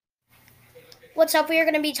What's up? We are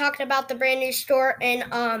going to be talking about the brand new store and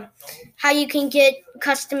how you can get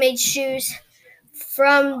custom made shoes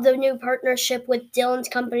from the new partnership with Dylan's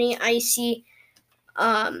company, IC.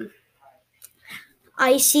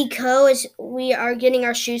 IC Co. is we are getting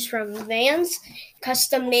our shoes from Vans,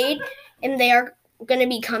 custom made, and they are going to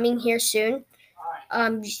be coming here soon.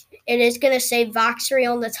 It is going to say Voxry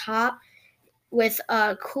on the top with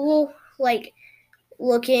a cool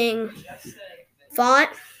looking font.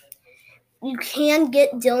 You can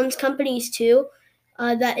get Dylan's companies too.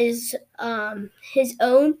 That is his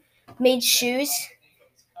own made shoes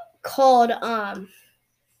called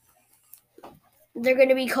they're going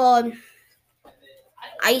to be called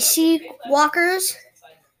Icy Walkers.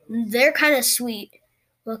 They're kind of sweet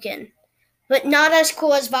looking, but not as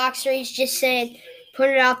cool as Voxry's. Just saying, put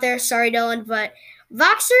it out there. Sorry, Dylan, but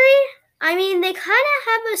Voxry, I mean, they kind of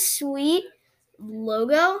have a sweet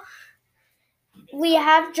logo. We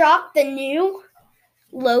have dropped the new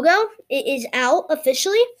logo. It is out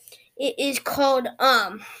officially. It is called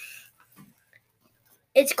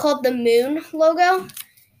the moon logo.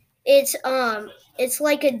 It's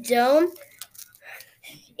like a dome.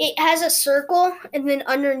 It has a circle, and then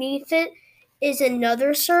underneath it is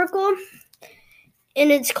another circle,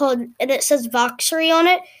 and it says Voxry on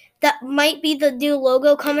it. That might be the new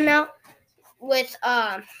logo coming out with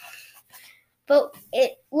but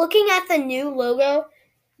looking at the new logo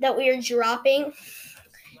that we are dropping,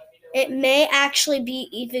 it may actually be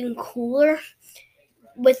even cooler.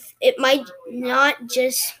 It might not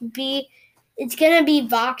just be, it's going to be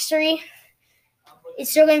Voxry.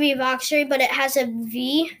 It's still going to be Voxry, but it has a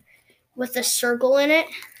V with a circle in it.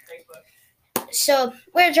 So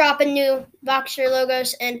we're dropping new Voxry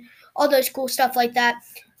logos and all those cool stuff like that.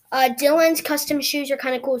 Dylan's custom shoes are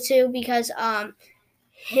kind of cool too because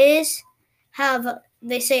his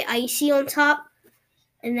they say icy on top,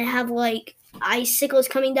 and they have like icicles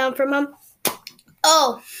coming down from them.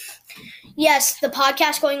 Oh, yes, the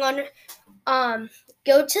podcast going on.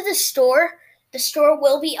 Go to the store. The store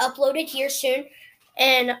will be uploaded here soon,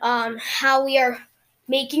 and how we are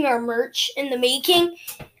making our merch in the making.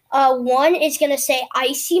 One is going to say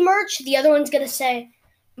Icy merch. The other one's going to say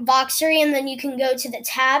Voxry, and then you can go to the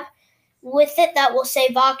tab with it that will say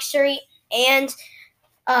Voxry and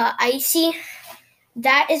Icy.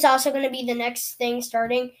 That is also going to be the next thing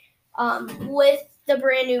starting with the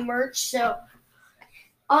brand new merch. So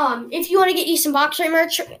if you want to get you some Voxry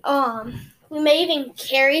merch, we may even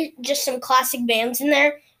carry just some classic bands in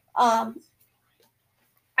there. I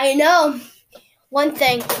know one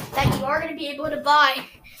thing that you are going to be able to buy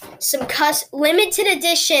some limited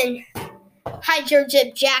edition Hydro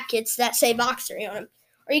Dip jackets that say Voxry on them.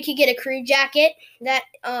 Or you could get a crew jacket that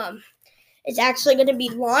is actually going to be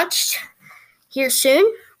launched here soon.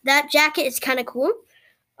 That jacket is kind of cool.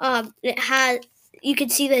 You can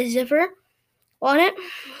see the zipper on it.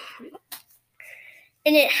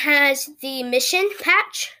 And it has the mission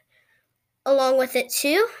patch along with it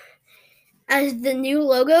too. As the new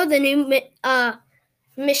logo, the new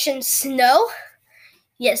mission Snow.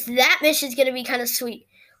 Yes, that mission is going to be kind of sweet.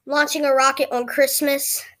 Launching a rocket on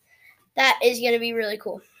Christmas. That is going to be really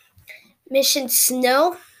cool. Mission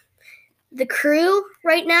Snow. The crew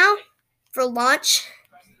right now for launch.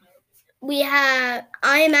 I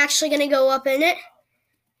am actually going to go up in it.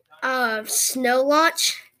 Snow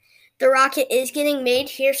launch. The rocket is getting made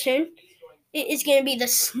here soon. It is going to be the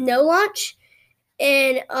snow launch.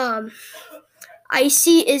 And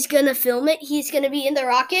Icy is going to film it. He's going to be in the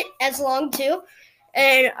rocket as long too.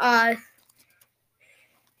 And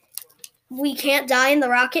we can't die in the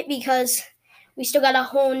rocket because we still got a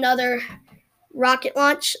whole nother rocket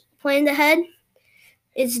launch planned ahead.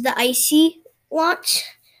 It's the Icy launch.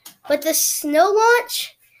 But the snow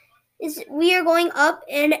launch we are going up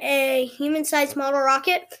in a human-sized model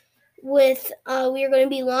rocket with we are going to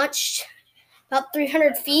be launched about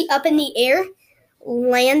 300 feet up in the air.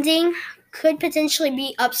 Landing could potentially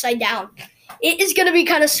be upside down. It is going to be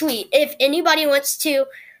kind of sweet. If anybody wants to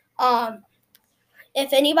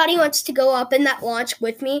go up in that launch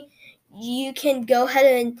with me, you can go ahead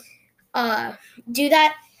and do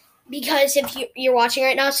that, because if you're watching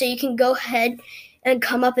right now, so you can go ahead and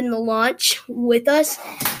come up in the launch with us,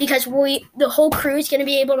 because the whole crew is going to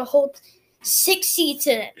be able to hold 6 seats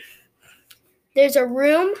in it. There's a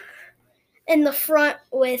room in the front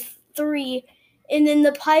with 3, and then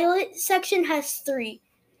the pilot section has 3.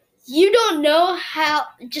 You don't know how,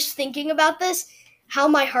 just thinking about this, how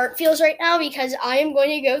my heart feels right now, because I am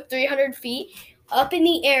going to go 300 feet up in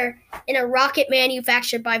the air in a rocket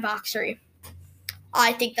manufactured by Voxry.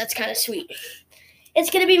 I think that's kind of sweet.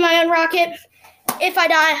 It's going to be my own rocket. If I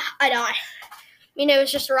die, I die.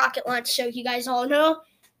 it's just a rocket launch, so you guys all know.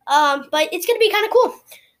 But it's going to be kind of cool.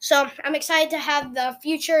 So I'm excited to have the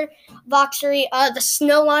future Voxry, the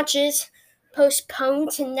snow launches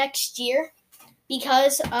postponed to next year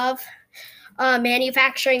because of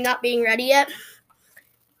manufacturing not being ready yet.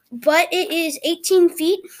 But it is 18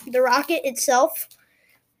 feet, the rocket itself,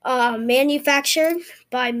 manufactured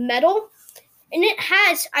by metal, and it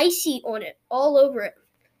has icy on it, all over it.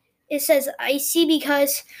 It says icy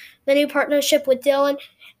because the new partnership with Dylan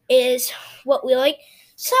is what we like.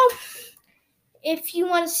 So if you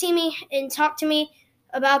want to see me and talk to me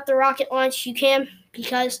about the rocket launch, you can,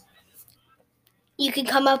 because you can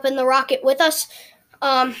come up in the rocket with us.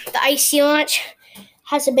 The icy launch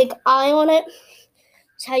has a big eye on it.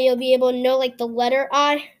 That's how you'll be able to know, like the letter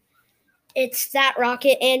I. It's that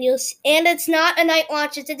rocket, and it's not a night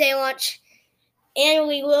launch; it's a day launch, and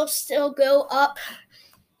we will still go up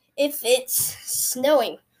if it's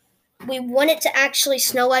snowing. We want it to actually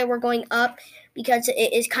snow while we're going up because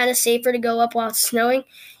it is kind of safer to go up while it's snowing.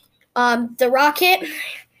 The rocket,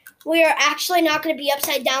 we are actually not going to be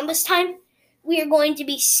upside down this time. We are going to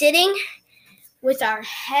be sitting with our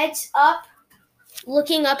heads up,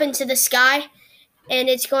 looking up into the sky, and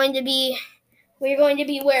we're going to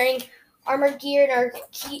be wearing armor gear and our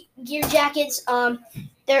gear jackets.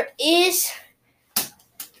 There is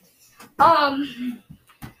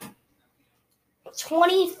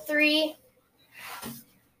 23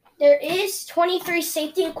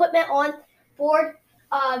 safety equipment on board.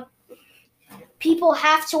 People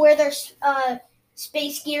have to wear their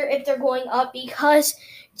space gear if they're going up, because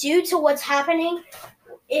due to what's happening,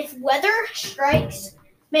 if weather strikes,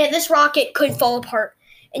 man, this rocket could fall apart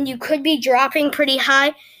and you could be dropping pretty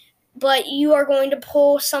high, but you are going to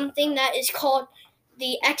pull something that is called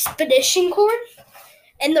the expedition cord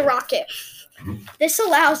in the rocket. This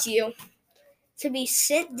allows you to be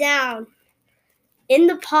sit down in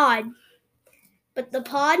the pod, but the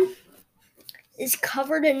pod is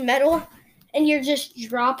covered in metal and you're just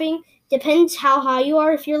dropping. Depends how high you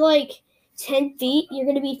are. If you're like 10 feet, you're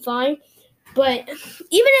going to be fine. But even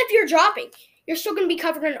if you're dropping, you're still going to be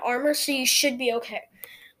covered in armor, so you should be okay.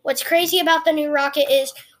 What's crazy about the new rocket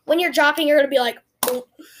is when you're dropping, you're going to be like, oh.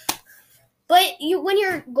 But when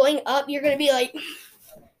you're going up, you're going to be like,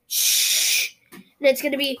 shh. And it's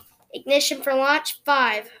going to be ignition for launch.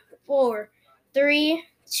 5, 4, 3,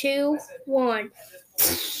 2, 1.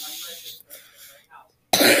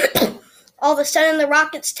 All of a sudden, the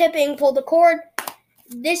rocket's tipping. Pull the cord.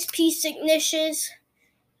 This piece ignitions.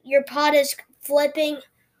 Your pod is flipping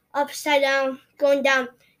upside down, going down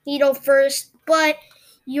needle first, but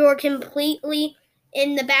you're completely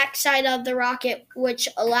in the backside of the rocket, which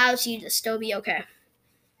allows you to still be okay.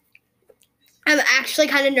 I'm actually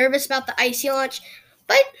kind of nervous about the icy launch,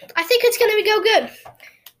 but I think it's going to go good.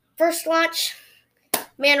 First launch,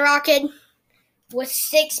 man rocket with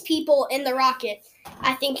 6 people in the rocket.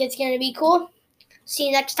 I think it's going to be cool. See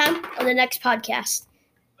you next time on the next podcast.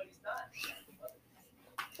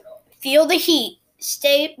 Feel the heat.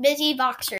 Stay busy, Voxer.